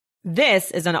This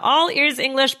is an All Ears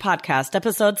English podcast,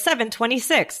 episode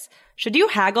 726. Should you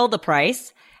haggle the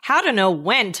price? How to know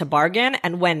when to bargain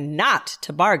and when not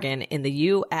to bargain in the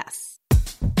U.S.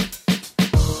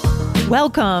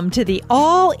 Welcome to the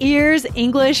All Ears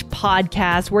English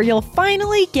podcast, where you'll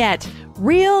finally get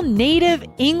real native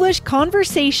English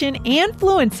conversation and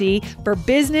fluency for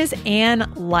business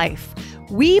and life.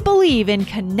 We believe in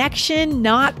connection,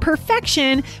 not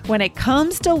perfection, when it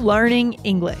comes to learning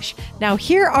English. Now,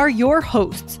 here are your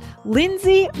hosts,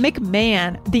 Lindsay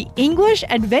McMahon, the English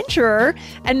adventurer,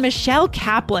 and Michelle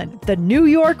Kaplan, the New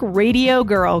York radio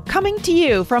girl, coming to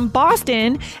you from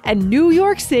Boston and New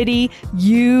York City,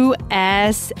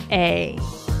 USA.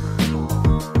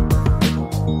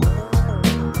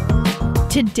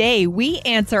 Today, we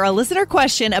answer a listener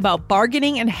question about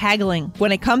bargaining and haggling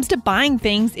when it comes to buying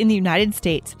things in the United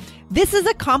States. This is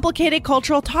a complicated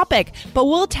cultural topic, but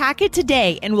we'll attack it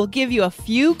today and we'll give you a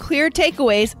few clear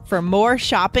takeaways for more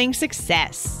shopping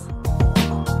success.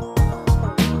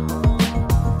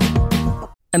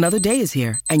 Another day is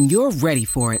here and you're ready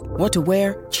for it. What to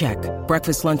wear? Check.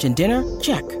 Breakfast, lunch, and dinner?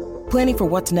 Check. Planning for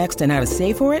what's next and how to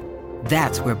save for it?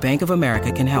 That's where Bank of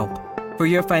America can help. For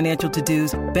your financial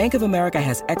to-dos, Bank of America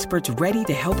has experts ready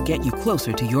to help get you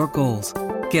closer to your goals.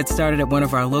 Get started at one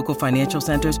of our local financial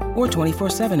centers or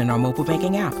 24/7 in our mobile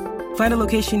banking app. Find a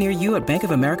location near you at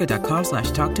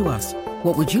bankofamerica.com/talktous.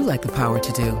 What would you like the power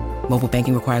to do? Mobile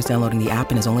banking requires downloading the app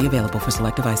and is only available for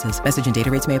select devices. Message and data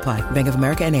rates may apply. Bank of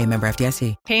America N.A., member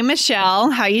FDIC. Hey,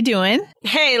 Michelle, how you doing?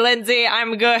 Hey, Lindsay,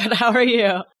 I'm good. How are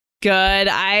you? Good.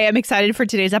 I am excited for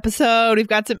today's episode. We've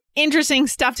got some interesting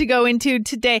stuff to go into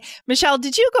today. Michelle,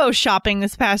 did you go shopping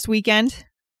this past weekend?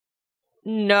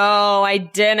 No, I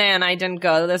didn't. I didn't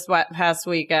go this past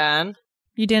weekend.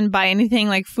 You didn't buy anything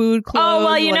like food, clothes, Oh,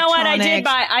 well, you know what? I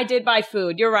electronics? did buy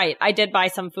food. You're right. I did buy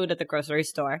some food at the grocery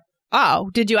store. Oh,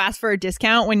 did you ask for a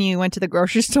discount when you went to the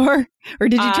grocery store? Or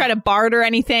did you try to barter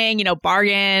anything,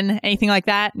 bargain, anything like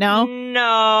that? No?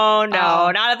 No,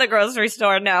 not at the grocery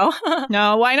store, no.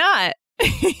 No, why not?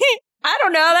 I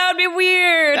don't know. That would be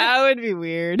weird. That would be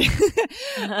weird.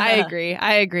 I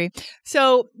agree.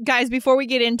 So, guys, before we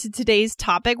get into today's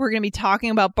topic, we're going to be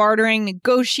talking about bartering,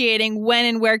 negotiating, when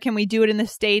and where can we do it in the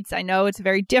States. I know it's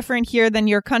very different here than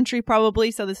your country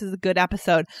probably, so this is a good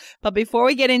episode. But before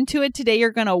we get into it today, you're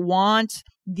going to want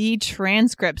the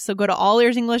transcript. So go to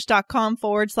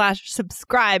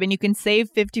allearsenglish.com/subscribe and you can save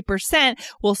 50%.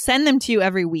 We'll send them to you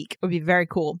every week. It would be very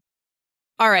cool.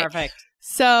 All right. Perfect.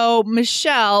 So,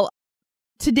 Michelle,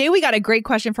 today we got a great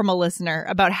question from a listener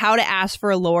about how to ask for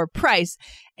a lower price.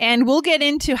 And we'll get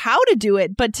into how to do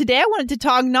it. But today I wanted to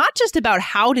talk not just about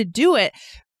how to do it,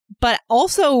 but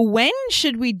also when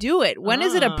should we do it? When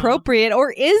is it appropriate,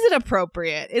 or is it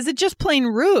appropriate? Is it just plain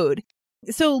rude?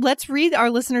 So let's read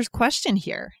our listener's question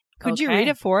here. Could you read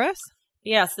it for us?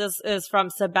 Yes, this is from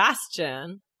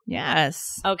Sebastian.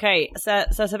 Yes. Okay, so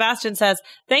Sebastian says,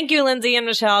 thank you, Lindsay and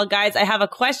Michelle. Guys, I have a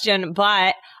question,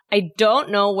 but I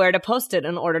don't know where to post it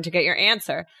in order to get your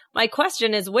answer. My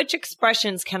question is, which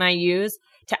expressions can I use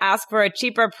to ask for a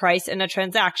cheaper price in a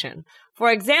transaction?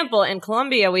 For example, in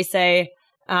Colombia, we say,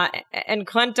 en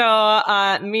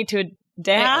cuanto me tu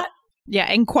deja? Yeah,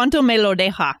 en cuanto me lo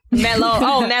deja.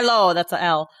 Melo, that's a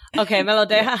L. Okay, me lo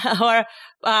deja. Or,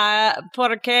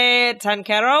 ¿por qué tan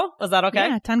caro? Was that okay?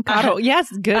 Yeah, tan caro. Yes,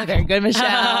 good. Okay. Very good,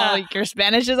 Michelle. Your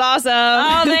Spanish is awesome.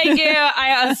 Oh, thank you.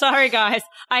 Sorry, guys.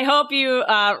 I hope you,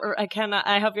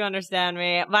 I hope you understand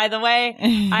me. By the way,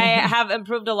 I have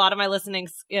improved a lot of my listening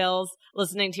skills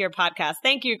listening to your podcast.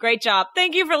 Thank you. Great job.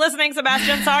 Thank you for listening,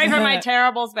 Sebastian. Sorry for my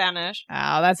terrible Spanish.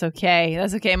 Oh, that's okay.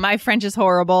 That's okay. My French is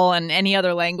horrible, and any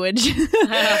other language.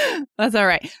 That's all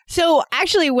right. So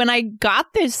actually, when I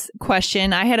got this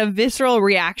question, I had a visceral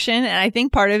reaction. And I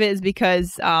think part of it is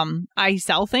because I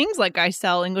sell things, like I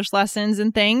sell English lessons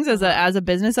and things as a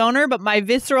business owner. But my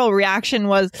visceral reaction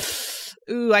was,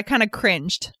 ooh, I kind of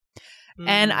cringed.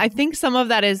 And I think some of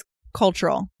that is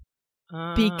cultural.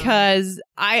 Because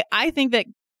I think that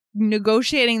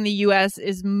negotiating in the U.S.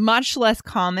 is much less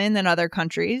common than other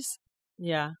countries.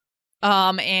 Yeah.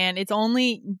 And it's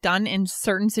only done in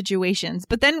certain situations.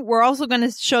 But then we're also going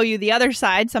to show you the other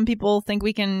side. Some people think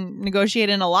we can negotiate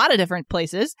in a lot of different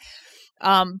places.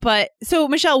 But so,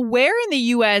 Michelle, where in the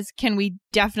U.S. can we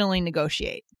definitely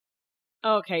negotiate?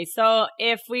 Okay, so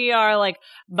if we are like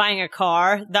buying a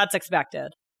car, that's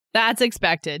expected. That's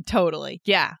expected. Totally.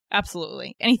 Yeah,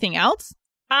 absolutely. Anything else?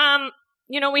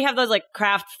 We have those like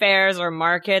craft fairs or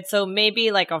markets. So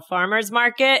maybe like a farmer's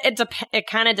market. It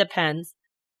kind of depends.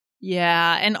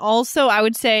 Yeah. And also, I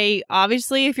would say,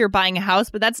 obviously, if you're buying a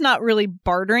house, but that's not really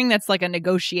bartering. That's like a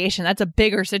negotiation. That's a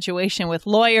bigger situation with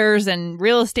lawyers and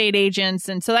real estate agents.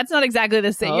 And so that's not exactly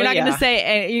the same. You're not going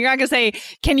to say,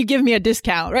 can you give me a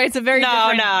discount? Right. It's a very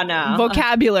different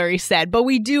vocabulary set. But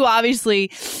we do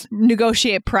obviously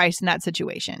negotiate price in that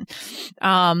situation.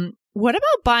 What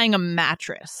about buying a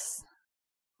mattress?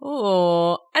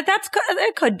 Oh,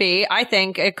 it could be. I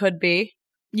think it could be.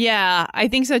 Yeah, I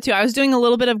think so too. I was doing a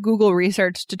little bit of Google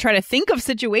research to try to think of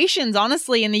situations,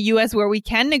 honestly, in the US where we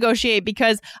can negotiate,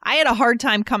 because I had a hard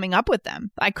time coming up with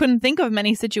them. I couldn't think of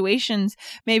many situations.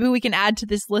 Maybe we can add to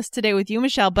this list today with you,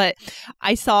 Michelle, but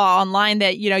I saw online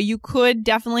that, you could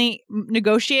definitely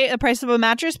negotiate the price of a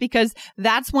mattress, because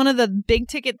that's one of the big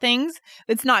ticket things.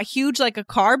 It's not huge like a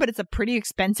car, but it's a pretty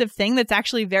expensive thing that's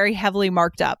actually very heavily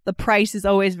marked up. The price is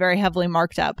always very heavily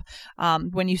marked up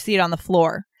when you see it on the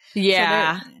floor.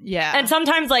 Yeah. So yeah. And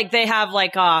sometimes they have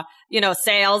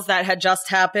sales that had just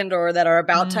happened or that are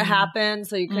about to happen.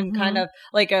 So you can kind of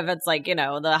if it's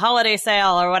the holiday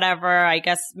sale or whatever, I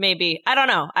guess maybe, I don't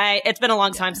know. It's been a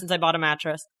long time since I bought a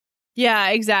mattress. Yeah,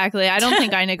 exactly. I don't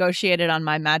think I negotiated on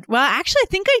my mattress. Well, actually, I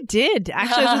think I did.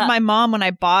 Actually, I was with my mom when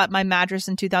I bought my mattress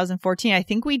in 2014. I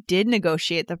think we did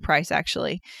negotiate the price,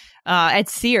 actually. At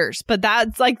Sears, but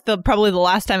that's probably the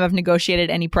last time I've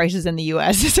negotiated any prices in the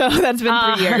US. So that's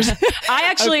been 3 years.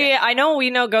 I know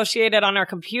we negotiated on our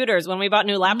computers when we bought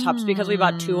new laptops because we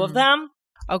bought 2 of them.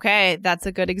 Okay, that's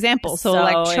a good example. So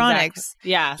electronics.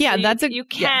 Exactly. Yeah. Yeah, so you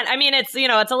can. Yeah. I mean, it's,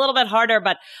 it's a little bit harder,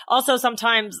 but also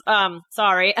sometimes,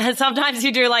 sometimes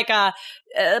you do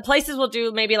places will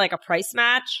do maybe a price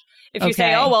match. If you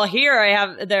say, oh, well, here I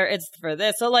have it's for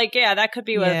this. So that could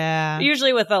be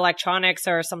usually with electronics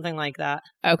or something like that.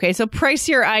 Okay. So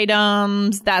pricier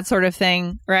items, that sort of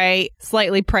thing, right?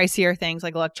 Slightly pricier things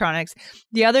like electronics.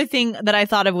 The other thing that I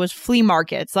thought of was flea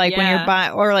markets, when you're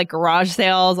buying, or garage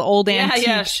sales, old antiques.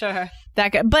 Yeah, sure.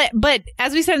 But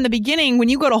as we said in the beginning, when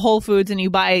you go to Whole Foods and you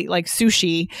buy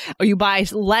sushi, or you buy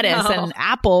lettuce and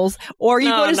apples, or you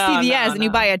go to CVS and you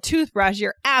buy a toothbrush,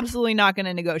 you're absolutely not going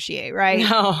to negotiate, right?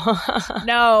 No.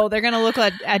 No, they're going to look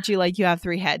at you like you have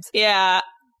 3 heads. Yeah.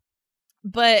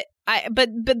 But I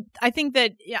think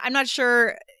that, I'm not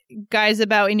sure, guys,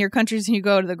 about in your countries when you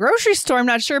go to the grocery store. I'm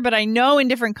not sure, but I know in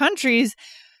different countries,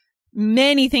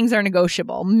 many things are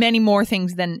negotiable, many more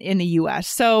things than in the US.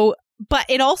 So, but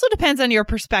it also depends on your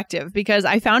perspective, because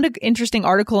I found an interesting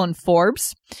article in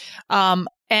Forbes.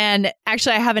 And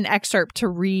actually, I have an excerpt to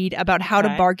read about how to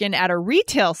bargain at a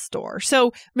retail store.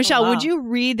 So, Michelle, would you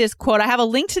read this quote? I have a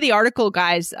link to the article,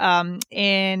 guys,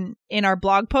 in our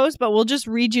blog post, but we'll just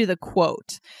read you the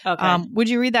quote. Okay. Would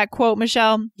you read that quote,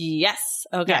 Michelle? Yes.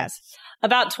 Okay. Yes.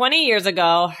 About 20 years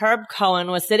ago, Herb Cohen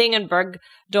was sitting in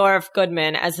Bergdorf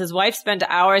Goodman as his wife spent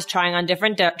hours trying on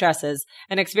different dresses,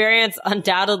 an experience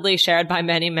undoubtedly shared by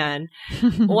many men.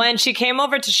 When she came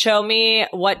over to show me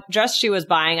what dress she was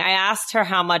buying, I asked her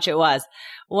how much it was.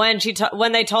 When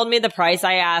they told me the price,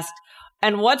 I asked,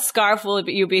 "And what scarf will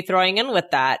you be throwing in with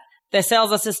that?" The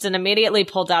sales assistant immediately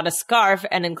pulled out a scarf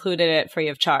and included it free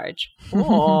of charge.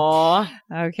 Aww.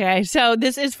 Okay. So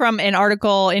this is from an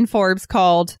article in Forbes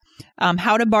called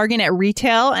How to Bargain at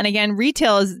Retail. And again,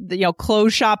 retail is,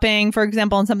 clothes shopping, for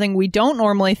example, and something we don't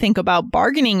normally think about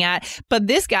bargaining at. But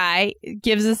this guy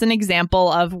gives us an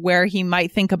example of where he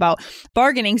might think about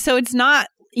bargaining. So it's not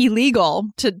illegal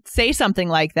to say something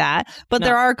like that, but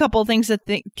there are a couple of things to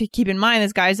keep in mind.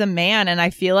 This guy's a man, and I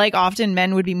feel like often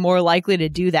men would be more likely to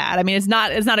do that. I mean, it's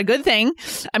not a good thing.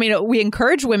 I mean, we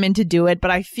encourage women to do it,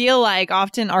 but I feel like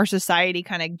often our society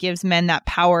kind of gives men that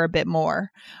power a bit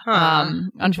more.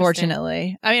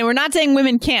 Unfortunately, I mean, we're not saying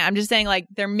women can't. I'm just saying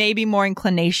there may be more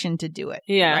inclination to do it.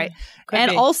 Yeah, right.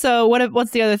 And also,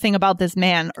 what's the other thing about this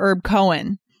man, Herb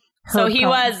Cohen? So he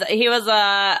was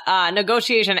a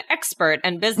negotiation expert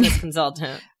and business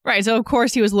consultant. Right. So, of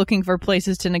course, he was looking for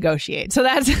places to negotiate. So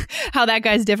that's how that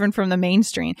guy's different from the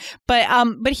mainstream. But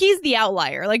he's the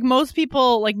outlier. Most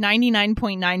people,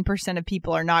 99.9% of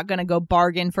people are not going to go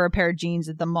bargain for a pair of jeans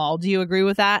at the mall. Do you agree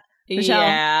with that, Michelle?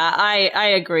 Yeah,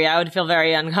 I agree. I would feel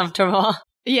very uncomfortable.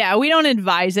 Yeah, we don't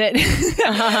advise it.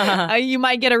 You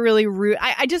might get a really rude.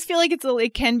 I just feel like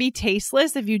it can be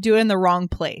tasteless if you do it in the wrong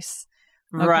place.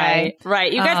 Okay.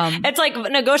 Right. You guys, it's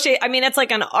negotiate. I mean, it's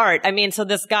like an art. I mean, so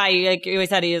this guy, like you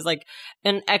said, he is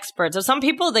an expert. So some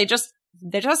people, they're just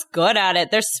good at it.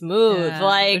 They're smooth.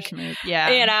 They're smooth.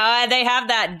 Yeah. They have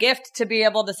that gift to be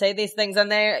able to say these things,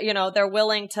 and they're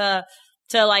willing to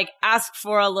ask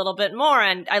for a little bit more.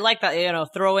 And I like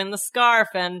that, throw in the scarf,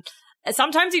 and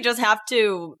sometimes you just have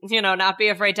to, not be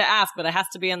afraid to ask, but it has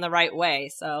to be in the right way.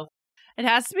 So. It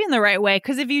has to be in the right way,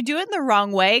 because if you do it in the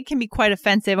wrong way, it can be quite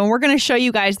offensive. And we're going to show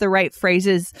you guys the right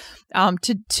phrases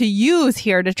to use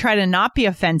here to try to not be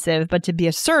offensive, but to be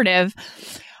assertive.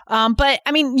 But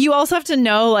I mean, you also have to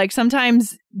know, like,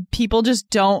 sometimes people just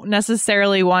don't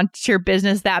necessarily want your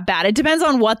business that bad. It depends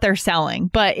on what they're selling,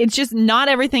 but it's just not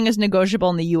everything is negotiable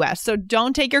in the US. So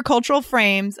don't take your cultural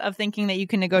frames of thinking that you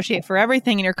can negotiate for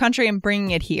everything in your country and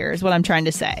bringing it here is what I'm trying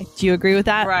to say. Do you agree with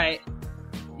that? Right.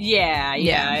 Yeah,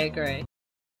 I agree.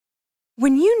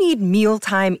 When you need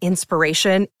mealtime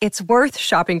inspiration, it's worth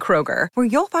shopping Kroger, where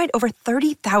you'll find over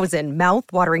 30,000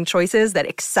 mouth-watering choices that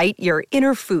excite your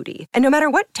inner foodie. And no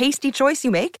matter what tasty choice you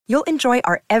make, you'll enjoy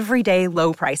our everyday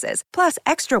low prices, plus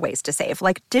extra ways to save,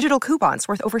 like digital coupons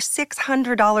worth over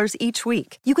 $600 each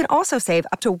week. You can also save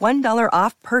up to $1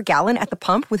 off per gallon at the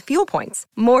pump with fuel points.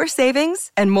 More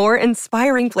savings and more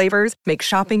inspiring flavors make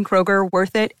shopping Kroger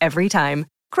worth it every time.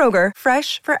 Kroger,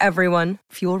 fresh for everyone.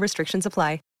 Fuel restrictions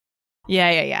apply.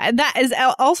 Yeah. That is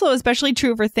also especially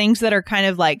true for things that are kind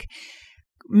of like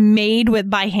made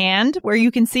by hand, where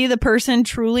you can see the person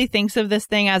truly thinks of this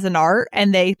thing as an art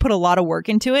and they put a lot of work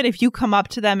into it. If you come up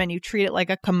to them and you treat it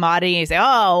like a commodity and you say,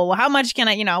 oh, how much can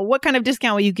I, what kind of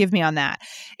discount will you give me on that?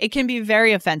 It can be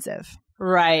very offensive.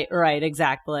 Right,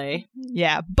 exactly.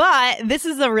 Yeah, but this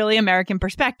is a really American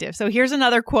perspective. So here's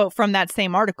another quote from that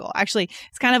same article. Actually,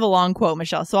 it's kind of a long quote,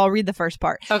 Michelle, so I'll read the first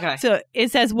part. Okay. So it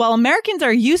says, while Americans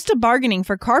are used to bargaining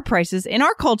for car prices, in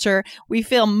our culture, we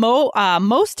feel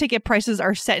most ticket prices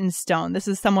are set in stone. This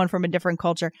is someone from a different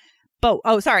culture.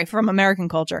 From American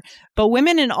culture. But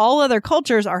women in all other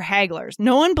cultures are hagglers.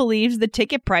 No one believes the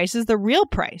ticket price is the real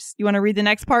price. You want to read the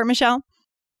next part, Michelle?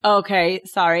 Okay,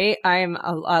 sorry.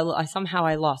 I somehow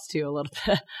I lost you a little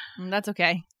bit. That's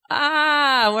okay.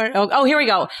 Here we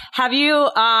go. Have you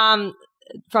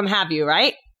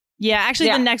right? Yeah,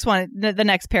 actually, The next one, the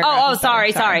next paragraph.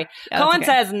 Sorry. Yeah, Cohen okay.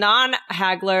 says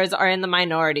non-hagglers are in the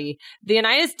minority. The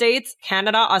United States,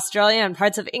 Canada, Australia, and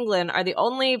parts of England are the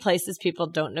only places people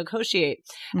don't negotiate.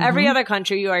 Mm-hmm. Every other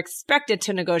country, you are expected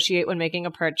to negotiate when making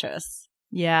a purchase.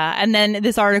 Yeah. And then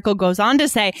this article goes on to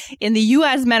say, in the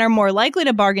U.S., men are more likely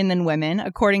to bargain than women.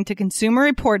 According to Consumer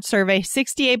Reports survey,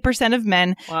 68% of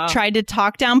men tried to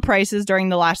talk down prices during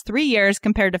the last 3 years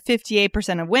compared to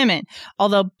 58% of women.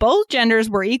 Although both genders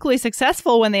were equally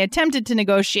successful when they attempted to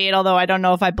negotiate, although I don't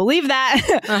know if I believe that,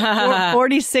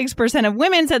 46% of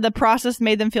women said the process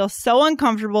made them feel so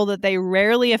uncomfortable that they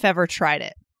rarely, if ever, tried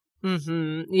it.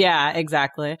 Mm-hmm. Yeah,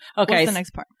 exactly. Okay. What's the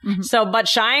next part? Mm-hmm. So, but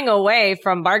shying away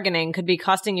from bargaining could be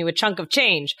costing you a chunk of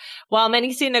change. While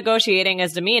many see negotiating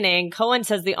as demeaning, Cohen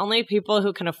says the only people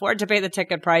who can afford to pay the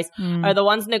ticket price are the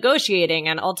ones negotiating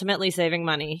and ultimately saving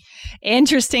money.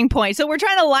 Interesting point. So we're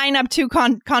trying to line up two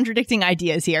contradicting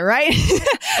ideas here, right?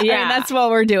 Yeah. I mean, that's what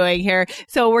we're doing here.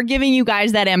 So we're giving you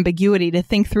guys that ambiguity to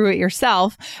think through it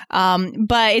yourself.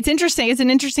 But it's interesting. It's an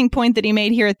interesting point that he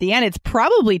made here at the end. It's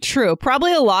probably true.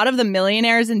 Probably a lot of the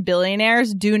millionaires and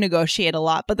billionaires do negotiate a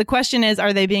lot. But the question is,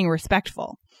 are they being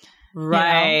respectful?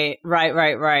 Right.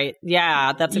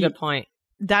 Yeah, that's a good point.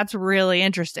 That's really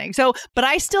interesting. So, but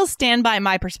I still stand by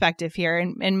my perspective here.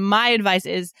 And my advice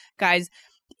is, guys,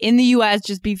 in the U.S.,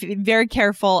 just be very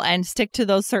careful and stick to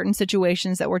those certain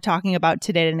situations that we're talking about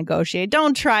today to negotiate.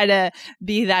 Don't try to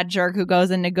be that jerk who goes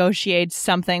and negotiates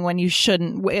something when you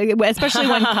shouldn't, especially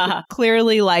when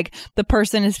clearly like the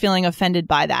person is feeling offended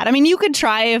by that. I mean, you could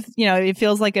try if, it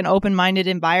feels like an open-minded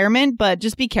environment, but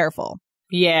just be careful.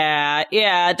 Yeah,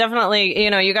 definitely.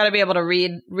 You got to be able to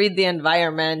read the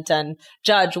environment and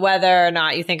judge whether or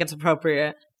not you think it's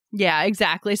appropriate. Yeah,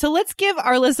 exactly. So let's give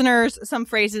our listeners some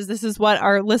phrases. This is what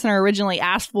our listener originally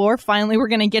asked for. Finally, we're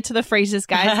going to get to the phrases,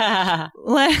 guys.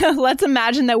 Let's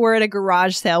imagine that we're at a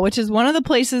garage sale, which is one of the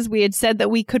places we had said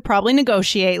that we could probably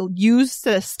negotiate used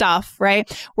stuff, right?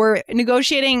 We're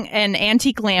negotiating an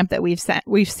antique lamp that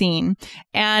we've seen,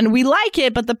 and we like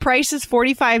it, but the price is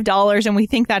 $45, and we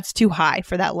think that's too high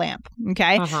for that lamp.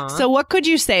 Okay. So what could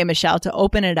you say, Michelle, to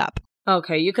open it up?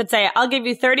 Okay, you could say, I'll give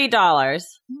you $30.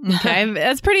 Okay,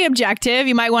 that's pretty objective.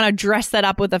 You might want to dress that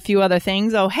up with a few other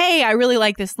things. Oh, hey, I really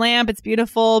like this lamp. It's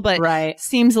beautiful, but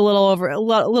seems a little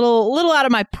little out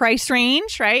of my price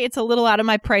range, right? It's a little out of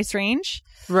my price range.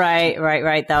 Right.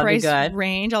 That would be good. Price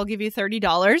range, I'll give you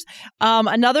 $30.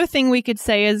 Another thing we could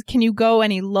say is, can you go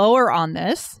any lower on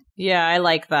this? Yeah, I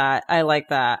like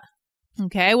that.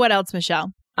 Okay, what else,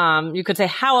 Michelle? You could say,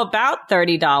 how about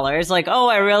 $30? Like, oh,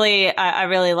 I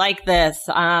really like this.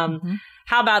 How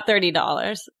about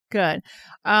 $30? Good.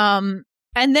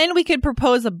 And then we could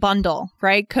propose a bundle,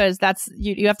 right? Because that's,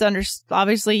 you have to understand,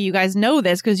 obviously you guys know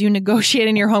this because you negotiate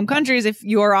in your home countries. If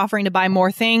you're offering to buy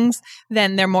more things,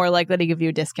 then they're more likely to give you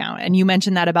a discount. And you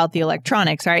mentioned that about the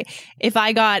electronics, right? If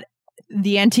I got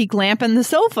the antique lamp and the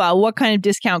sofa, what kind of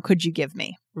discount could you give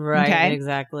me? Right, okay?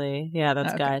 Exactly. Yeah,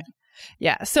 that's good.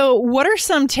 Yeah. So what are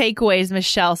some takeaways,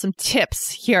 Michelle, some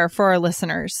tips here for our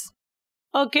listeners?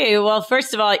 Okay, well,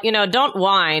 first of all, don't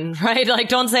whine, right? Like,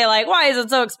 don't say like, why is it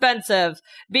so expensive?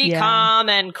 Be calm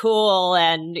and cool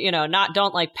and,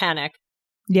 don't like panic.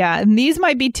 Yeah, and these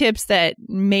might be tips that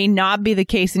may not be the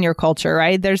case in your culture,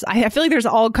 right? I feel like there's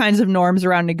all kinds of norms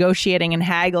around negotiating and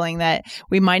haggling that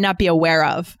we might not be aware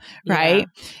of, right?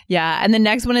 Yeah. And the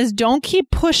next one is don't keep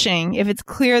pushing if it's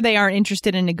clear they aren't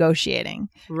interested in negotiating.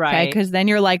 Right. Because then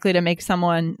you're likely to make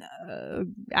someone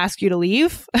ask you to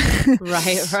leave.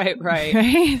 Right.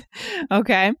 Right?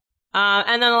 Okay.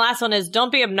 And then the last one is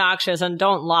don't be obnoxious and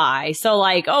don't lie. So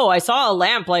like, oh, I saw a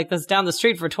lamp like this down the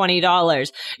street for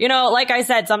 $20. Like I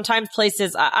said, sometimes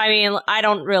places, I mean, I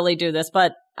don't really do this,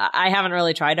 but I haven't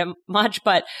really tried it much,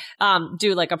 but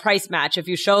do like a price match if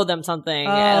you show them something.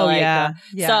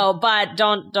 So, but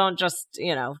don't just,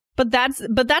 But that's a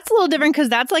little different because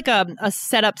that's like a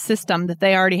setup system that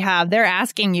they already have. They're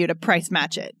asking you to price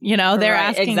match it. They're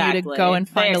asking you to go and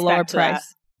find a lower price. That.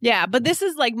 Yeah, but this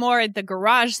is like more at the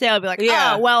garage sale. Be like,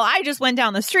 oh, well, I just went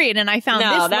down the street and I found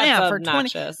this lamp for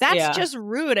 $20. That's just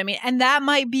rude. I mean, and that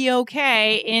might be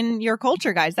okay in your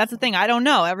culture, guys. That's the thing. I don't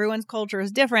know. Everyone's culture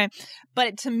is different.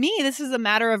 But to me, this is a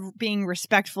matter of being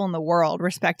respectful in the world,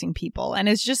 respecting people. And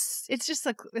it's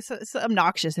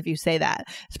obnoxious if you say that,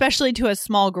 especially to a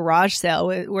small garage sale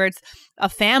where it's a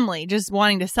family just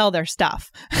wanting to sell their stuff.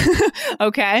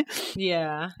 Okay?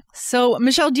 Yeah. So,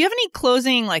 Michelle, do you have any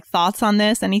closing thoughts on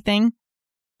this? Anything?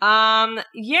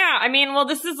 Yeah. I mean, well,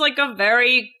 this is like a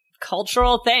very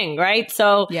cultural thing, right?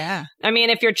 So, yeah. I mean,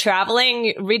 if you're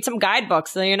traveling, read some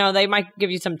guidebooks. So, they might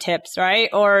give you some tips, right?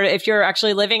 Or if you're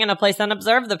actually living in a place, then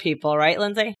observe the people, right,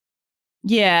 Lindsay?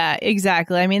 Yeah,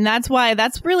 exactly. I mean, that's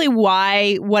really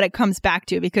why what it comes back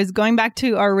to, because going back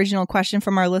to our original question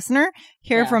from our listener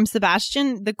here from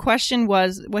Sebastian, the question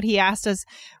was, what he asked us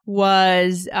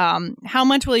was, how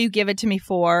much will you give it to me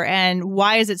for? And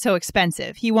why is it so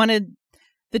expensive? He wanted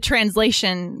the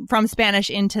translation from Spanish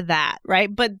into that,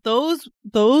 right? But those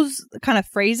kind of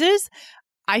phrases,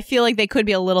 I feel like they could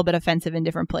be a little bit offensive in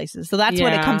different places. So that's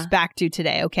what it comes back to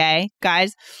today. Okay,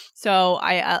 guys. So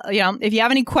if you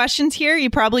have any questions here, you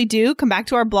probably do. Come back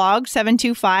to our blog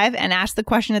 725 and ask the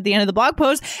question at the end of the blog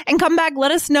post and come back.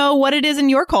 Let us know what it is in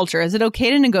your culture. Is it okay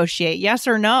to negotiate? Yes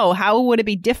or no? How would it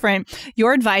be different?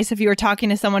 Your advice if you were talking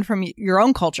to someone from your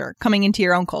own culture, coming into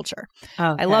your own culture.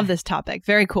 Okay. I love this topic.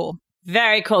 Very cool.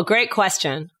 Very cool. Great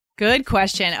question. Good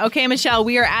question. Okay, Michelle,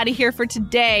 we are out of here for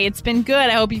today. It's been good.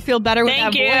 I hope you feel better with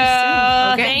that voice soon.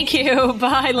 Okay. Thank you.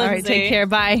 Bye, Lindsay. All right, take care.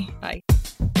 Bye. Bye.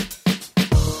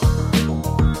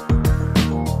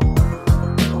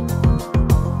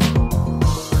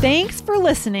 Thanks for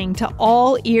listening to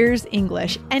All Ears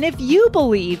English. And if you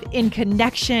believe in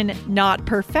connection, not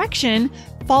perfection,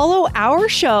 follow our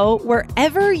show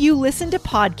wherever you listen to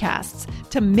podcasts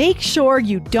to make sure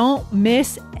you don't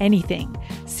miss anything.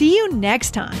 See you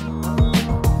next time.